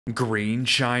Green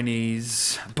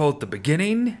shinies, both the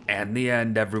beginning and the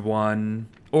end, everyone.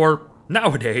 Or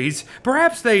nowadays,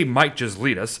 perhaps they might just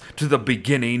lead us to the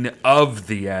beginning of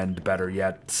the end, better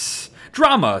yet.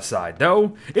 Drama aside,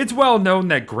 though, it's well known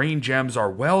that green gems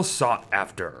are well sought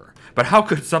after. But how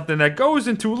could something that goes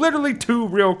into literally 2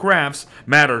 real crafts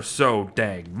matter so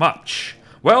dang much?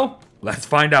 Well, let's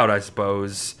find out, I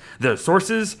suppose. The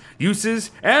sources, uses,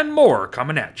 and more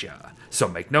coming at ya. So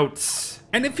make notes.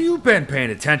 And if you've been paying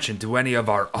attention to any of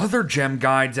our other gem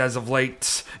guides as of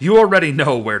late, you already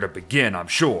know where to begin, I'm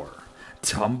sure.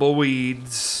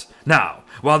 Tumbleweeds. Now,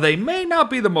 while they may not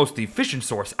be the most efficient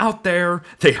source out there,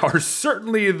 they are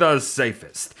certainly the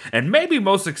safest, and maybe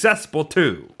most accessible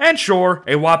too. And sure,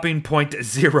 a whopping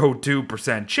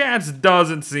 0.02% chance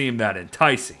doesn't seem that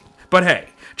enticing. But hey,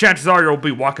 chances are you'll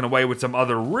be walking away with some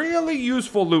other really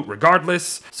useful loot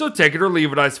regardless, so take it or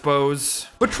leave it, I suppose.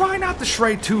 But try not to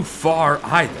stray too far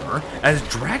either, as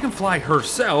Dragonfly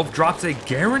herself drops a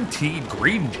guaranteed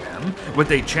green gem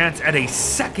with a chance at a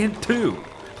second too.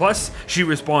 Plus, she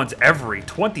respawns every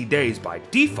 20 days by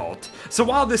default, so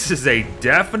while this is a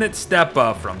definite step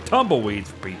up from Tumbleweeds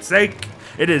for Pete's sake,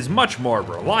 it is much more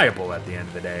reliable at the end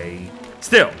of the day.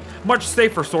 Still, much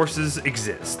safer sources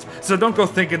exist, so don't go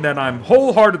thinking that I'm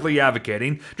wholeheartedly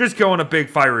advocating just going a big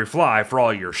fiery fly for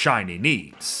all your shiny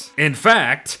needs. In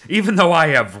fact, even though I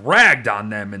have ragged on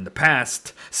them in the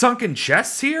past, sunken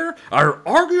chests here are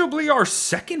arguably our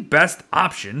second best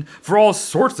option for all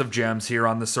sorts of gems here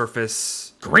on the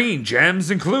surface. Green gems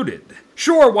included.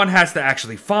 Sure, one has to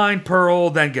actually find Pearl,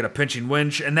 then get a pinching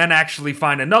winch, and then actually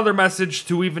find another message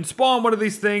to even spawn one of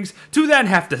these things, to then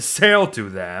have to sail to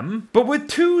them. But with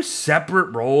 2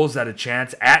 separate rolls at a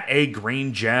chance at a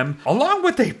green gem, along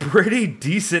with a pretty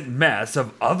decent mess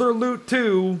of other loot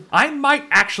too, I might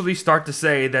actually start to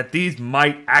say that these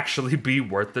might actually be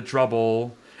worth the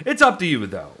trouble. It's up to you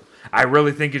though. I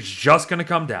really think it's just gonna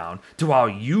come down to how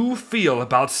you feel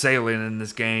about sailing in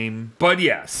this game. But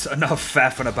yes, enough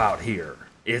faffing about here.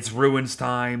 It's Ruins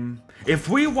time. If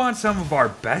we want some of our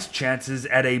best chances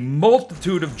at a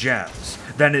multitude of gems,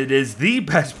 then it is the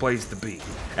best place to be.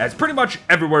 As pretty much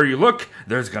everywhere you look,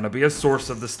 there's gonna be a source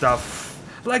of the stuff.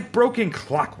 Like broken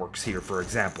clockworks here, for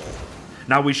example.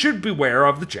 Now, we should beware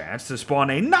of the chance to spawn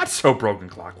a not-so-broken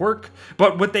clockwork,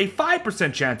 but with a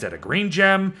 5% chance at a green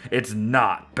gem, it's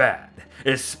not bad,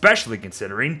 especially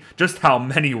considering just how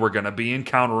many we're gonna be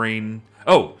encountering.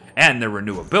 Oh, and their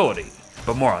renewability,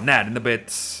 but more on that in a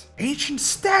bit. Ancient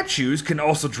statues can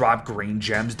also drop green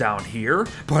gems down here,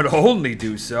 but only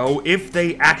do so if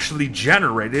they actually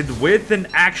generated with an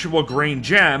actual green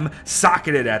gem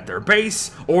socketed at their base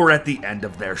or at the end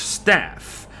of their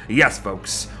staff. Yes,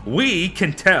 folks, we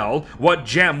can tell what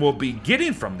gem we'll be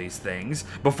getting from these things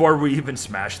before we even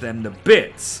smash them to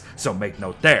bits, so make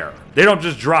note there. They don't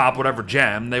just drop whatever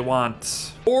gem they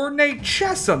want. Ornate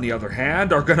chests, on the other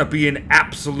hand, are gonna be an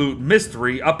absolute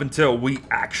mystery up until we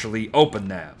actually open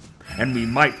them. And we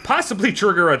might possibly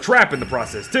trigger a trap in the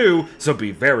process too, so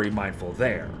be very mindful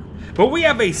there. But we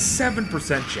have a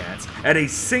 7% chance at a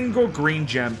single green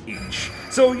gem each,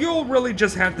 so you'll really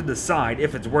just have to decide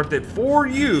if it's worth it for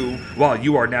you while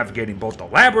you are navigating both the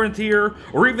labyrinth here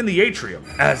or even the atrium,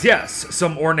 as yes,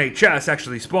 some ornate chests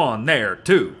actually spawn there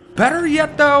too. Better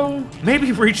yet though,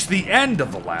 maybe reach the end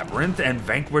of the labyrinth and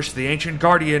vanquish the ancient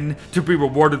guardian to be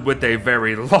rewarded with a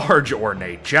very large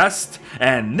ornate chest,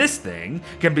 and this thing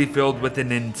can be filled with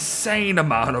an insane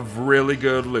amount of really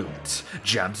good loot,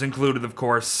 gems included of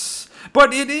course.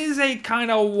 But it is a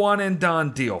kinda one and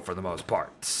done deal for the most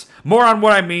part. More on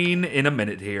what I mean in a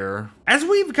minute here. As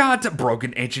we've got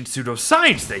broken ancient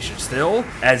pseudoscience stations still,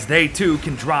 as they too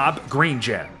can drop green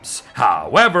gems.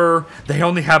 However, they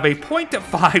only have a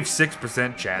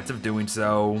 0.56% chance of doing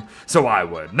so I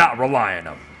would not rely on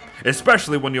them.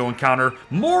 Especially when you'll encounter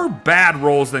more bad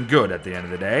rolls than good at the end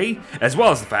of the day, as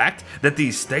well as the fact that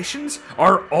these stations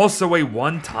are also a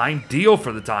one-time deal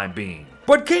for the time being.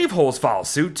 But cave holes follow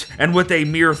suit, and with a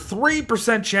mere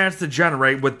 3% chance to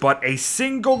generate with but a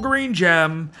single green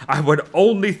gem, I would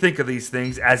only think of these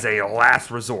things as a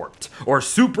last resort, or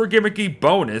super gimmicky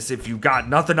bonus if you got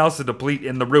nothing else to deplete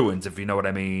in the ruins, if you know what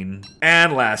I mean.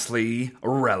 And lastly,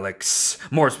 relics.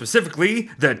 More specifically,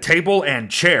 the table and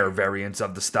chair variants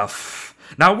of the stuff.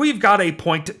 Now, we've got a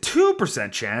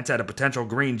 0.2% chance at a potential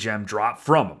green gem drop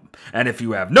from them, and if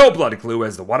you have no bloody clue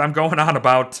as to what I'm going on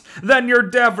about, then you're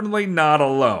definitely not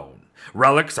alone.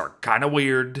 Relics are kinda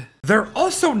weird. They're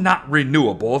also not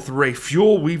renewable through a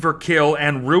Fuel Weaver kill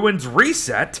and Ruins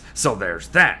reset, so there's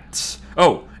that.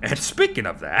 Oh, and speaking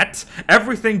of that,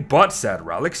 everything but said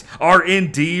relics are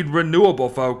indeed renewable,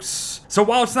 folks. So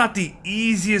while it's not the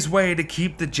easiest way to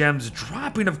keep the gems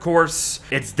dropping, of course,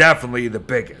 it's definitely the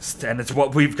biggest, and it's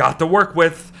what we've got to work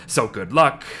with, so good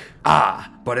luck.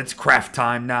 But it's craft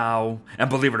time now. And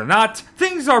believe it or not,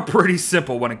 things are pretty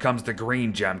simple when it comes to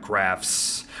green gem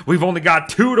crafts. We've only got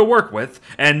 2 to work with,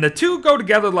 and the 2 go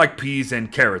together like peas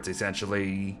and carrots,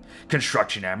 essentially.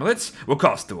 Construction amulets will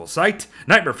cost dual sight,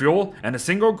 nightmare fuel, and a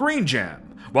single green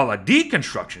gem, while a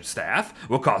deconstruction staff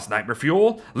will cost nightmare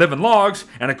fuel, living logs,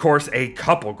 and of course a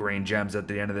couple green gems at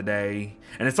the end of the day.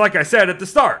 And it's like I said at the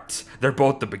start, they're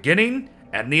both the beginning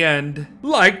and the end.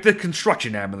 Like the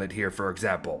construction amulet here, for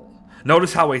example.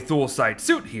 Notice how a Thule Sight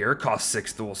suit here costs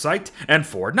 6 Thule Sight and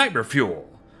 4 nightmare fuel.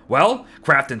 Well,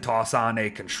 craft and toss on a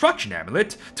construction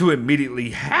amulet to immediately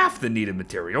half the needed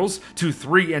materials to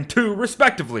 3 and 2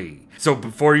 respectively. So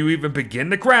before you even begin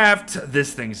the craft,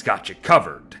 this thing's got you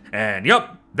covered. And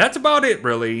yup, that's about it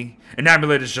really. An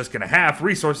amulet is just gonna half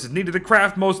resources needed to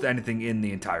craft most anything in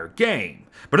the entire game.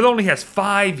 But it only has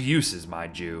 5 uses,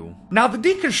 mind you. Now the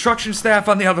deconstruction staff,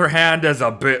 on the other hand, has a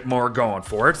bit more going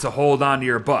for it, so hold on to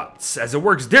your butts, as it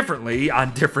works differently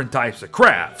on different types of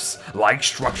crafts, like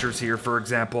structures here for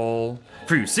example.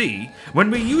 For you see,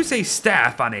 when we use a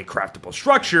staff on a craftable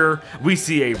structure, we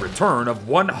see a return of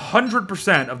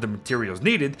 100% of the materials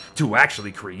needed to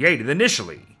actually create it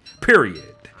initially,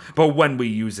 period. But when we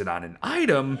use it on an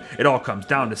item, it all comes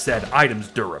down to said item's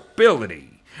durability.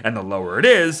 And the lower it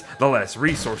is, the less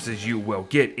resources you will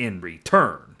get in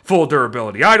return. Full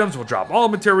durability items will drop all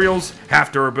materials,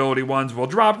 half durability ones will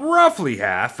drop roughly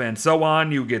half, and so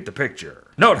on, you get the picture.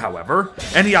 Note, however,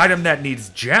 any item that needs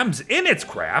gems in its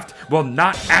craft will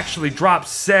not actually drop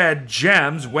said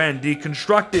gems when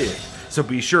deconstructed, so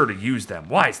be sure to use them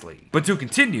wisely. But to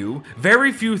continue,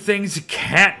 very few things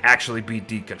can't actually be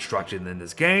deconstructed in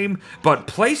this game, but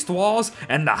placed walls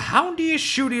and the houndiest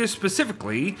shootiest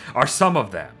specifically are some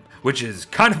of them, which is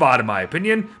kind of odd in my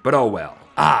opinion, but oh well.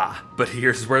 But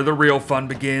here's where the real fun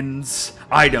begins.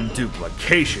 Item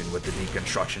duplication with the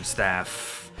deconstruction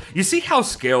staff. You see how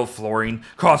scale flooring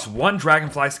costs 1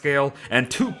 dragonfly scale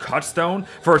and 2 cutstone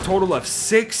for a total of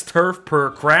 6 turf per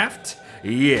craft?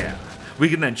 Yeah. We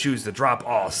can then choose to drop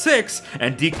all 6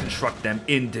 and deconstruct them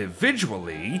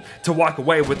individually to walk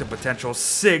away with a potential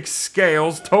 6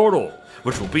 scales total,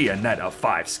 which will be a net of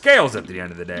 5 scales at the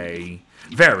end of the day.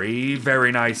 Very, very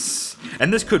nice.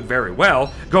 And this could very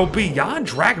well go beyond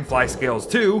dragonfly scales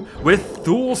too, with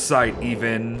Thule Sight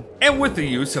even. And with the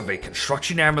use of a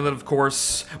construction amulet, of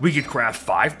course, we could craft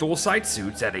 5 Thule Sight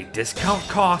suits at a discount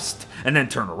cost, and then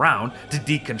turn around to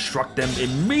deconstruct them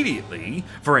immediately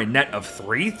for a net of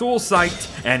 3 Thule Sight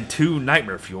and 2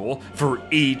 nightmare fuel for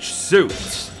each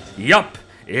suit. Yup.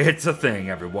 It's a thing,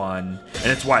 everyone. And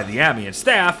it's why the Ammy and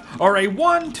staff are a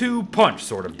 1-2 punch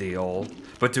sort of deal.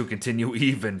 But to continue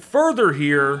even further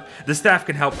here, the staff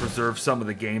can help preserve some of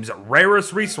the game's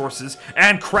rarest resources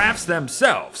and crafts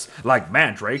themselves, like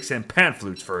mandrakes and pan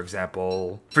flutes for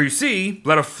example. For you see,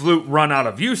 let a flute run out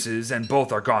of uses and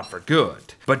both are gone for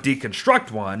good. But deconstruct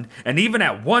one, and even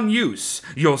at 1 use,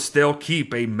 you'll still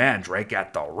keep a mandrake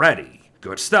at the ready.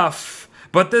 Good stuff.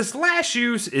 But this last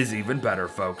use is even better,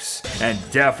 folks, and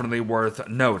definitely worth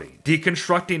noting.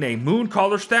 Deconstructing a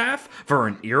Mooncaller staff for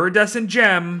an iridescent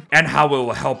gem, and how it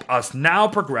will help us now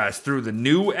progress through the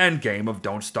new endgame of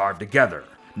Don't Starve Together.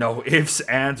 No ifs,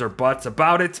 ands, or buts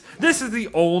about it, this is the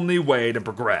only way to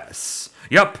progress.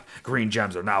 Yup, green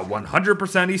gems are now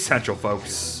 100% essential,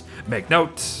 folks. Make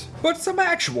note. But some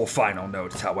actual final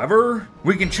notes, however.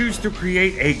 We can choose to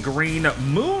create a green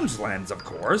moon's lens, of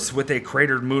course, with a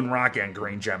cratered moon rock and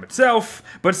green gem itself,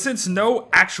 but since no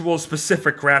actual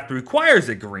specific craft requires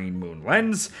a green moon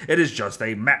lens, it is just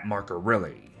a map marker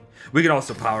really. We can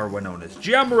also power what known as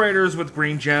gem raiders with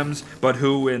green gems, but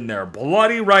who in their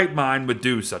bloody right mind would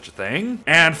do such a thing?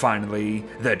 And finally,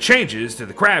 the changes to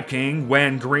the Crab King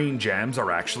when green gems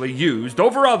are actually used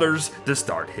over others to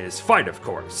start his fight, of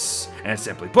course. And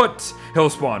simply put,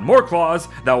 he'll spawn more claws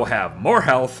that will have more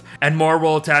health, and more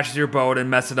will attach to your boat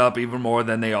and mess it up even more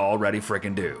than they already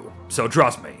frickin' do. So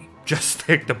trust me. Just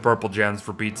take the purple gems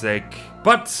for Pete's sake.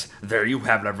 But there you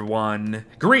have it, everyone.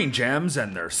 Green gems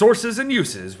and their sources and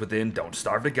uses within Don't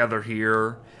Starve Together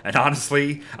here. And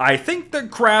honestly, I think the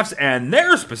crafts and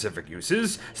their specific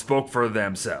uses spoke for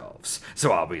themselves.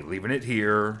 So I'll be leaving it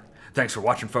here. Thanks for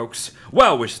watching, folks.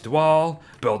 Well wishes to all.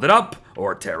 Build it up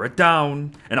or tear it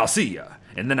down. And I'll see ya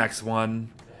in the next one.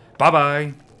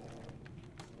 Bye-bye.